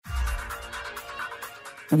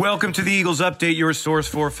Welcome to the Eagles Update, your source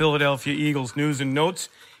for Philadelphia Eagles news and notes.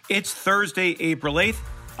 It's Thursday, April 8th.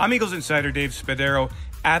 I'm Eagles insider Dave Spadaro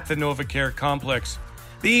at the NovaCare Complex.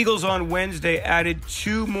 The Eagles on Wednesday added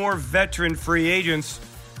two more veteran free agents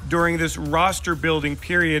during this roster-building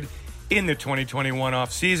period in the 2021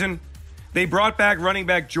 offseason. They brought back running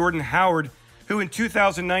back Jordan Howard, who in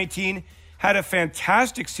 2019 had a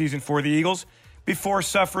fantastic season for the Eagles before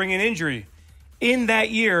suffering an injury. In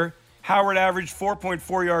that year, Howard averaged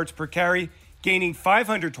 4.4 yards per carry, gaining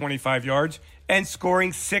 525 yards and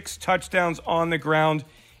scoring 6 touchdowns on the ground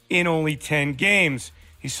in only 10 games.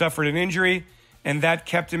 He suffered an injury, and that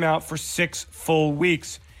kept him out for 6 full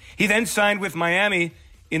weeks. He then signed with Miami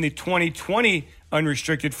in the 2020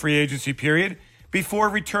 unrestricted free agency period before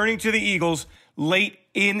returning to the Eagles late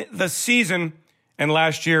in the season. And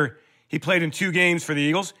last year, he played in 2 games for the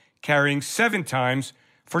Eagles, carrying 7 times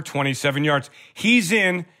for 27 yards. He's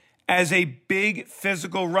in as a big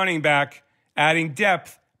physical running back, adding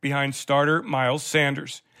depth behind starter Miles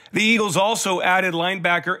Sanders. The Eagles also added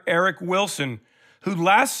linebacker Eric Wilson, who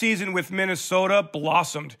last season with Minnesota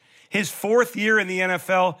blossomed. His 4th year in the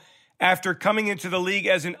NFL after coming into the league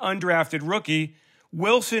as an undrafted rookie,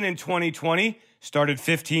 Wilson in 2020 started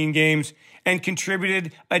 15 games and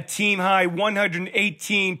contributed a team-high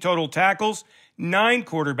 118 total tackles, 9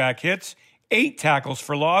 quarterback hits, 8 tackles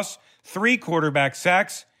for loss, 3 quarterback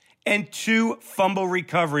sacks, and 2 fumble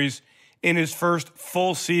recoveries in his first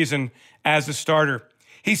full season as a starter.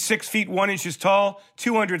 He's 6 feet 1 inches tall,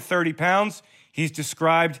 230 pounds. He's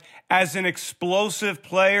described as an explosive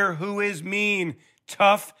player who is mean,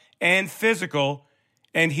 tough, and physical,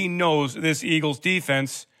 and he knows this Eagles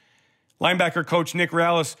defense. Linebacker coach Nick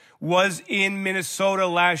Rallis was in Minnesota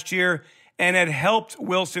last year and had helped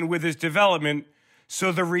Wilson with his development,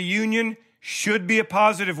 so the reunion should be a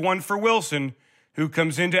positive one for Wilson, who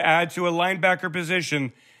comes in to add to a linebacker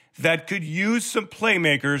position that could use some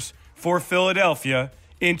playmakers for Philadelphia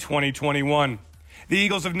in 2021. The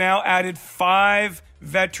Eagles have now added 5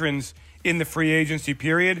 veterans in the free agency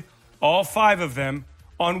period, all 5 of them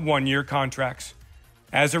on 1-year contracts.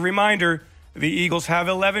 As a reminder, the Eagles have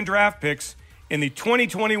 11 draft picks in the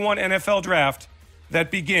 2021 NFL Draft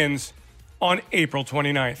that begins on April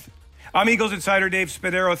 29th. I'm Eagles insider Dave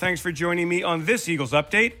Spadaro. Thanks for joining me on this Eagles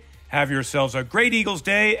Update. Have yourselves a great Eagles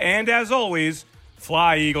day, and as always,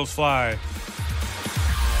 fly, Eagles, fly.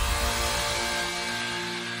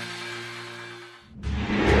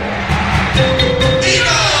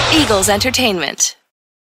 Eagles Entertainment.